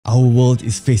Our world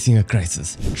is facing a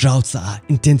crisis. Droughts are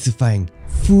intensifying.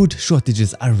 Food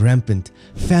shortages are rampant.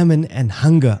 Famine and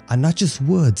hunger are not just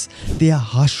words, they are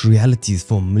harsh realities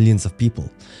for millions of people.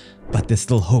 But there's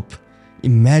still hope.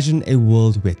 Imagine a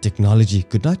world where technology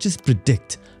could not just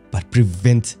predict, but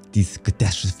prevent these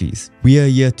catastrophes. We are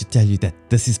here to tell you that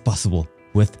this is possible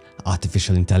with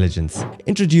artificial intelligence.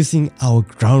 Introducing our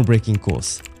groundbreaking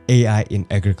course, AI in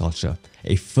Agriculture,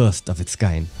 a first of its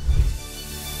kind.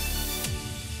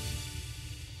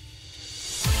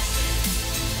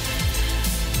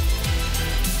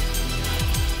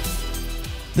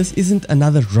 This isn't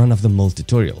another run-of-the-mill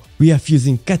tutorial. We are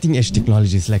fusing cutting-edge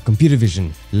technologies like computer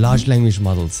vision, large language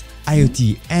models,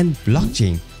 IoT and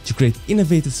blockchain to create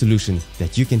innovative solutions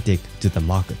that you can take to the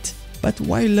market. But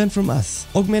why learn from us?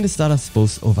 Augmented Startups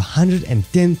boasts over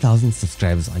 110,000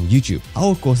 subscribers on YouTube.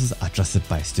 Our courses are trusted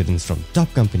by students from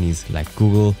top companies like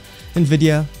Google,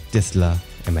 Nvidia, Tesla,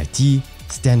 MIT,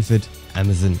 Stanford,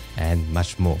 Amazon and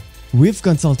much more. We've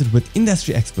consulted with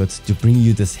industry experts to bring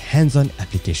you this hands-on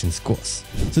applications course.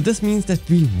 So this means that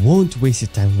we won't waste your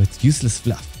time with useless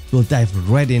fluff. We'll dive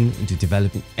right into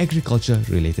developing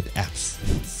agriculture-related apps.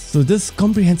 So this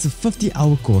comprehensive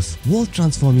 50-hour course will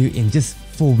transform you in just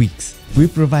 4 weeks. We're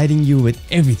providing you with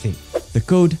everything. The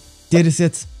code,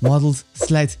 datasets, models,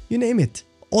 slides, you name it.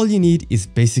 All you need is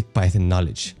basic Python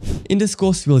knowledge. In this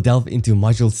course, we'll delve into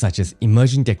modules such as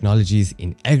emerging technologies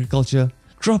in agriculture,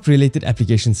 crop-related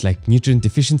applications like nutrient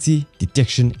deficiency,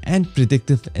 detection, and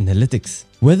predictive analytics,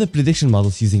 weather prediction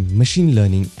models using machine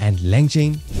learning and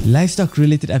LangChain,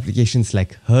 livestock-related applications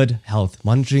like herd health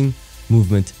monitoring,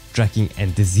 movement tracking,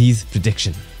 and disease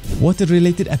prediction,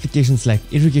 water-related applications like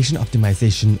irrigation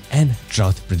optimization and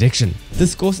drought prediction.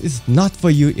 This course is not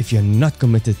for you if you're not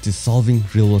committed to solving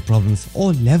real-world problems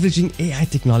or leveraging AI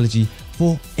technology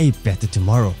for a better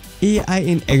tomorrow. AI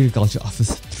in Agriculture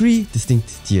offers 3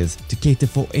 distinct tiers to cater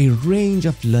for a range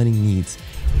of learning needs.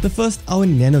 The first, our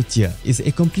Nano tier, is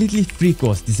a completely free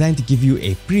course designed to give you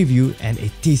a preview and a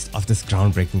taste of this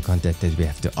groundbreaking content that we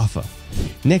have to offer.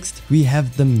 Next, we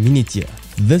have the Mini tier.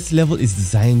 This level is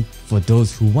designed for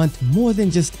those who want more than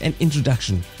just an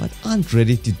introduction but aren't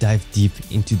ready to dive deep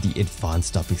into the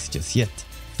advanced topics just yet.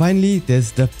 Finally,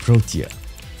 there's the Pro tier,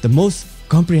 the most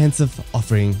comprehensive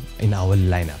offering in our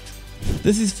lineup.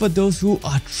 This is for those who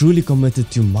are truly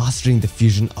committed to mastering the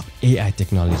fusion of AI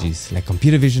technologies like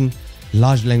computer vision,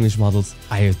 large language models,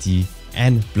 IoT,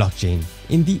 and blockchain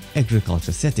in the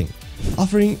agriculture setting,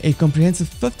 offering a comprehensive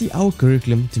 50-hour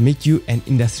curriculum to make you an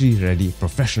industry-ready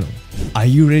professional. Are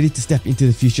you ready to step into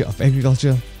the future of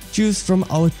agriculture? Choose from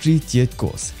our 3-tiered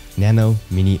course, Nano,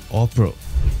 Mini, or Pro,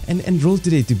 and enroll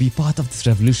today to be part of this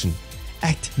revolution.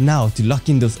 Act now to lock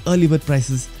in those early bird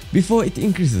prices before it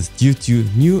increases due to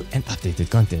new and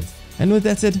updated content. And with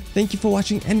that said, thank you for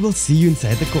watching and we'll see you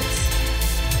inside the course.